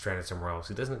stranded somewhere else.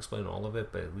 He doesn't explain all of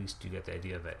it, but at least you get the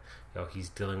idea that he's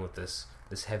dealing with this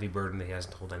heavy burden that he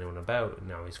hasn't told anyone about, and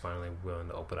now he's finally willing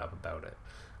to open up about it.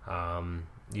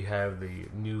 You have the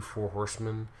new 4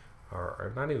 horsemen,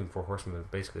 or not even 4 horsemen,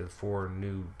 but basically the 4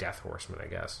 new Death Horsemen, I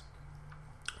guess,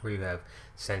 where you have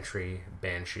Sentry,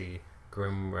 Banshee,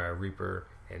 Grim Reaper,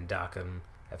 and Daken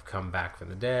have come back from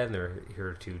the dead, and they're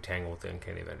here to tangle with the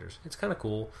Uncanny Avengers. It's kind of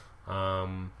cool. I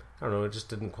don't know, it just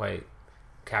didn't quite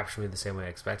capture me the same way I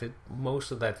expected.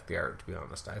 Most of that's the art, to be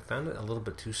honest. I found it a little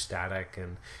bit too static,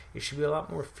 and it should be a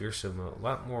lot more fearsome, a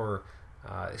lot more...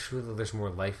 it should be that there's more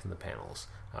life in the panels.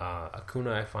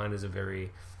 Acuna, I find, is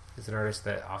an artist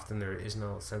that often there is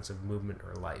no sense of movement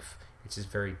or life. It's just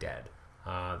very dead.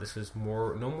 This was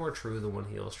no more true than when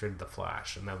he illustrated The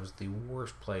Flash, and that was the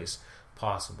worst place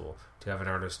possible to have an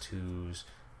artist whose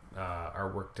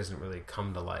artwork doesn't really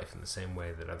come to life in the same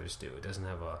way that others do. It doesn't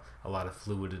have a lot of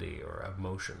fluidity or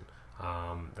emotion.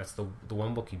 That's the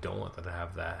one book you don't want to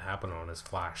have that happen on is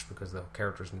Flash, because the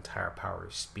character's entire power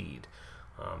is speed.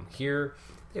 Here,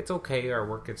 it's okay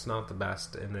artwork, it's not the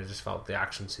best, and I just felt the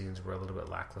action scenes were a little bit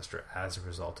lackluster as a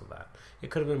result of that. It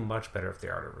could have been much better if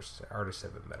the artists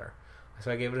had been better.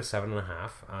 So I gave it a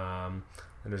 7.5.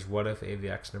 And there's What If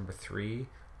AVX number 3.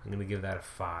 I'm going to give that a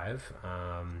 5.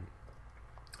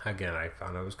 Again, I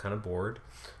found I was kind of bored.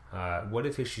 What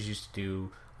If issues used to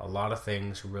do a lot of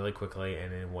things really quickly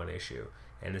and in one issue,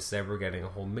 and instead we're getting a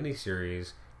whole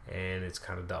mini-series, and it's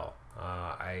kind of dull.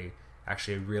 I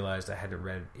actually realized I hadn't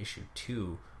read issue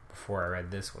 2 before I read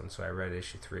this one, so I read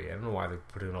issue 3. I don't know why they're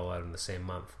putting it all out in the same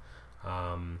month.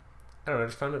 I don't know, I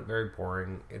just found it very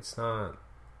boring. It's not...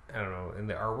 I don't know, and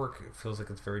the artwork, it feels like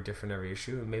it's very different every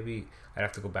issue, and maybe I'd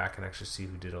have to go back and actually see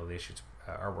who did all the issues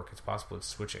artwork. It's possible it's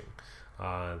switching.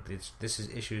 This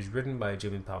issue is written by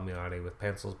Jimmy Palmiotti with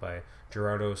pencils by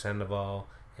Gerardo Sandoval,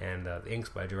 and the inks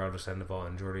by Gerardo Sandoval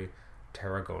and Jordi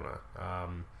Tarragona. I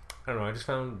don't know, I just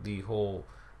found the whole...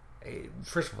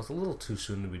 First of all, it's a little too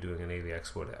soon to be doing an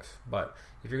AVX What If, but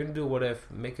if you're going to do a What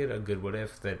If, make it a good What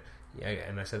If that...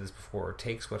 and I said this before,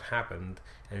 takes what happened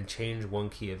and change one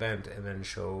key event and then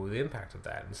show the impact of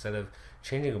that, instead of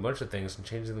changing a bunch of things and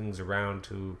changing things around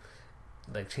to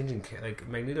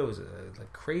Magneto is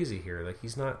like crazy here. Like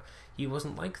he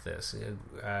wasn't like this.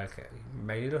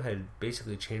 Magneto had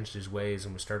basically changed his ways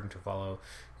and was starting to follow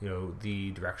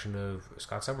the direction of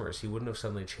Scott Summers. He wouldn't have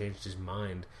suddenly changed his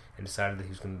mind and decided that he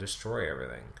was going to destroy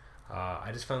everything. I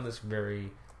just found this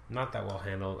very not that well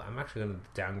handled. I'm actually going to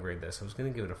downgrade this. I was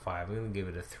going to give it a 5. I'm going to give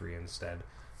it a 3 instead.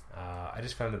 I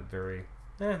just found it very,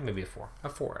 maybe a 4. A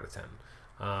 4 out of 10.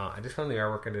 I just found the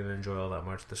artwork I didn't enjoy all that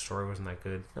much. The story wasn't that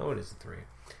good. No, it is a 3.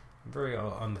 I'm very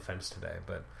on the fence today,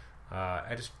 but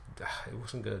it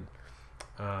wasn't good.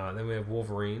 Then we have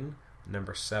Wolverine,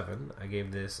 number 7. I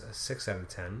gave this a 6 out of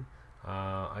 10.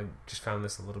 I just found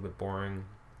this a little bit boring.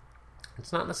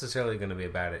 It's not necessarily going to be a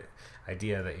bad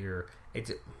idea that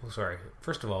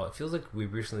first of all, it feels like we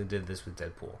recently did this with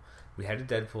Deadpool. We had a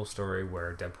Deadpool story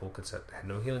where Deadpool had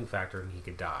no healing factor and he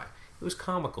could die. It was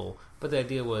comical, but the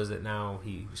idea was that now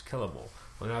he was killable.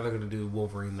 Well, now they're going to do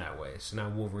Wolverine that way, so now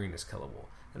Wolverine is killable.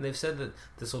 And they've said that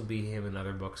this will be him in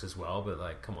other books as well,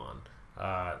 but come on.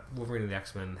 Wolverine and the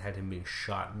X-Men had him being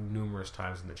shot numerous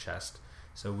times in the chest,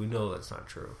 so we know that's not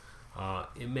true.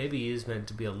 It maybe is meant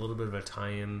to be a little bit of a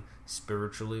tie-in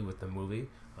spiritually with the movie,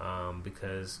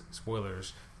 because,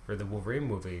 spoilers, for the Wolverine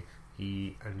movie,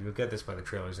 and you'll get this by the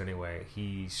trailers anyway,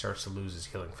 he starts to lose his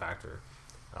healing factor.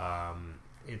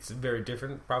 It's very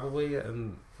different, probably,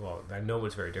 and, well, I know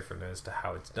it's very different as to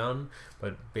how it's done,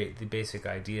 but the basic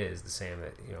idea is the same,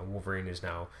 that, Wolverine is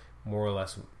now more or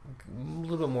less a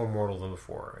little bit more mortal than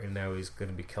before, and now he's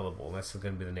going to be killable, and that's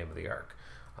going to be the name of the arc.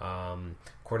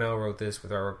 Cornell wrote this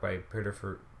with artwork by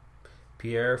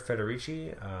Pierre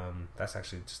Federici. That's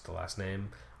actually just the last name.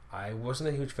 I wasn't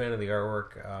a huge fan of the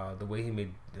artwork. The way he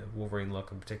made Wolverine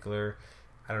look in particular,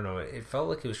 I don't know, it felt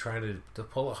like he was trying to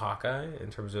pull a Hawkeye in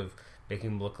terms of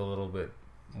making him look a little bit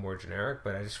more generic,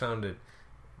 but I just found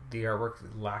the artwork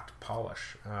lacked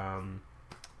polish. I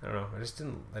don't know,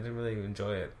 I didn't really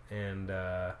enjoy it, and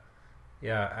the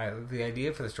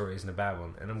idea for the story isn't a bad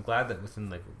one, and I'm glad that within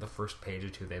the first page or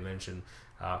two they mention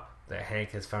that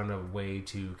Hank has found a way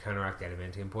to counteract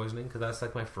adamantium poisoning, because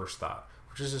that's my first thought,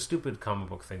 which is a stupid comic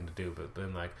book thing to do, but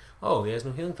then oh, he has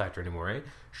no healing factor anymore, right?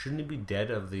 Shouldn't he be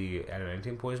dead of the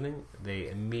adamantium poisoning? They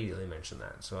immediately mention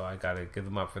that, so I gotta give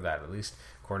them up for that. At least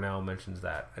Cornell mentions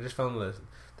that. I just found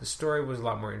the story was a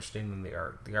lot more interesting than the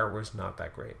art. The art was not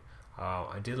that great.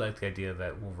 I did like the idea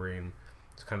that Wolverine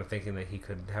was kind of thinking that he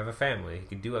could have a family, he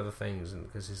could do other things, and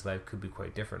because his life could be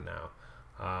quite different now.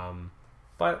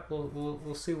 But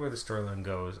we'll see where the storyline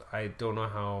goes. I don't know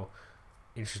how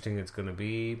interesting it's going to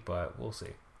be, but we'll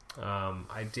see.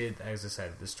 I did, as I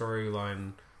said, the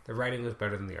storyline, the writing was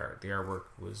better than the art. The artwork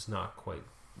was not quite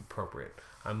appropriate.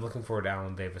 I'm looking forward to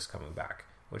Alan Davis coming back,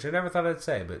 which I never thought I'd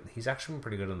say, but he's actually been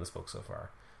pretty good in this book so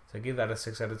far. So I gave that a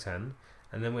 6 out of 10.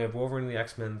 And then we have Wolverine and the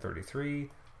X-Men 33.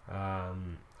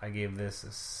 I gave this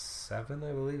a 7,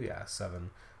 I believe. Yeah, 7.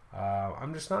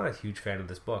 I'm just not a huge fan of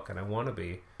this book, and I want to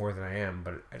be more than I am,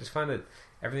 but I just find that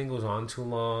everything goes on too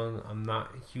long. I'm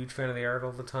not a huge fan of the art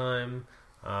all the time.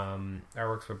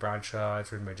 Artwork's by Bradshaw.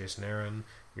 It's written by Jason Aaron.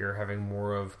 You're having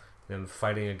more of them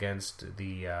fighting against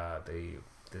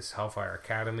this Hellfire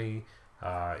Academy.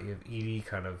 You have Edie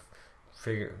kind of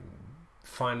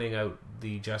finding out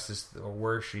the justice, or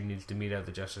where she needs to meet out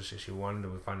the justice that she wanted,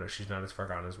 and we find out she's not as far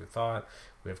gone as we thought.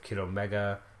 We have Kid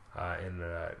Omega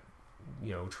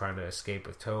trying to escape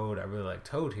with Toad. I really like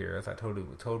Toad here. I thought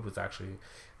Toad was actually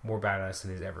more badass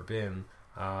than he's ever been.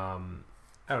 I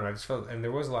don't know, I just felt, and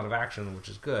there was a lot of action, which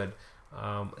is good.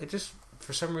 It just,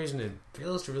 for some reason, it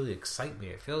fails to really excite me.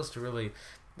 It fails to really,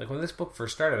 when this book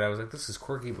first started, I was like, this is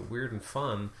quirky but weird and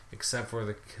fun, except for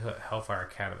the Hellfire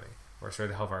Academy,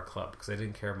 the Hellfire Club, because I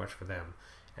didn't care much for them.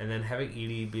 And then having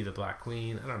Edie be the Black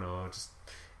Queen, I don't know, it just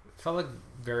felt like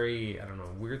very,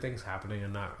 weird things happening,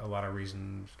 and not a lot of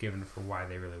reasons given for why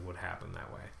they really would happen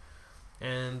that way.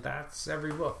 And that's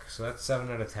every book, so that's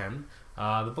 7 out of 10.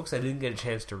 The books I didn't get a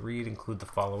chance to read include the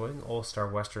following: All-Star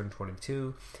Western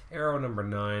 22, Arrow number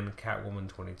 9, Catwoman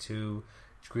 22,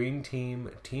 Green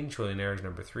Team, Teen Trillionaires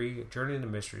number 3, Journey into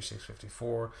Mystery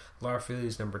 654, Laura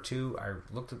Feely's number 2. I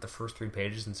looked at the first 3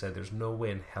 pages and said, there's no way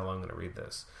in hell I'm going to read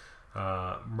this.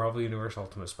 Marvel Universe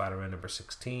Ultimate Spider-Man number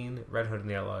 16, Red Hood and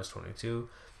the Outlaws 22.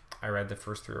 I read the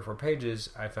first 3 or 4 pages.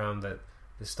 I found that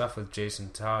the stuff with Jason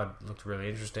Todd looked really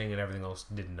interesting, and everything else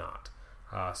did not.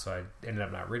 So I ended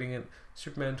up not reading it.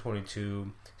 Superman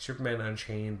 22, Superman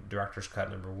Unchained Director's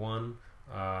Cut number 1.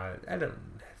 I don't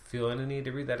feel any need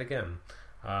to read that again.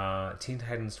 Teen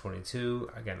Titans 22.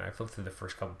 Again, I flipped through the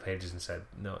first couple pages and said,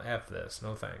 no, F this,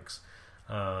 no thanks.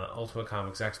 Ultimate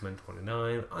Comics X-Men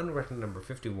 29, Unwritten number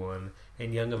 51,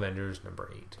 and Young Avengers number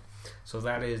 8. So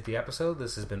that is the episode.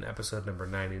 This has been episode number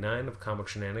 99 of Comic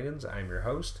Shenanigans. I'm your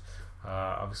host.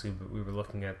 Obviously, we were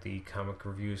looking at the comic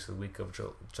reviews for the week of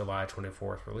July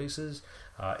 24th releases.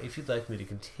 If you'd like me to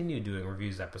continue doing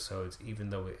reviews episodes,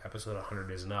 even though episode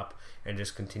 100 isn't up, and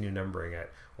just continue numbering at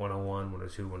 101,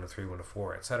 102, 103,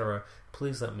 104, etc.,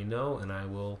 please let me know, and I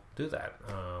will do that.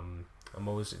 I'm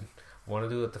always want to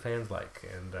do what the fans like,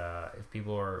 and if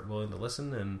people are willing to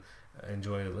listen and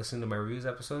enjoy listening to my reviews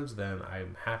episodes, then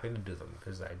I'm happy to do them,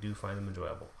 because I do find them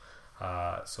enjoyable.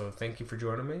 So thank you for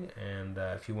joining me, and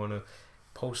if you want to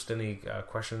post any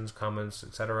questions, comments,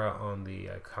 etc. on the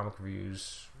comic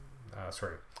reviews,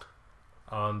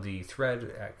 on the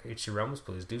thread at HC Realms,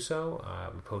 please do so.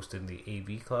 We posted in the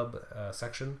AV Club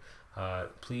section.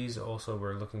 Please also,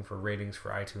 we're looking for ratings for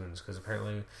iTunes, because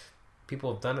apparently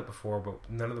people have done it before, but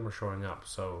none of them are showing up.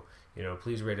 So,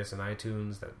 please rate us on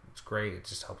iTunes. That's great. It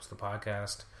just helps the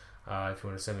podcast. If you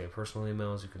want to send me a personal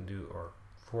emails, you can do, or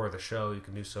for the show, you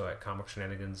can do so at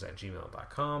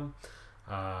comicshenanigans@gmail.com,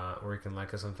 or you can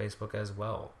like us on Facebook as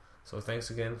well. So thanks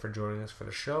again for joining us for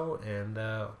the show, and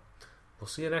we'll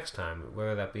see you next time,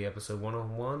 whether that be episode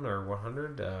 101 or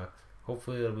 100.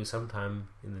 Hopefully it'll be sometime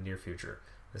in the near future.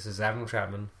 This is Adam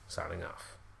Chapman signing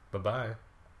off. Bye-bye.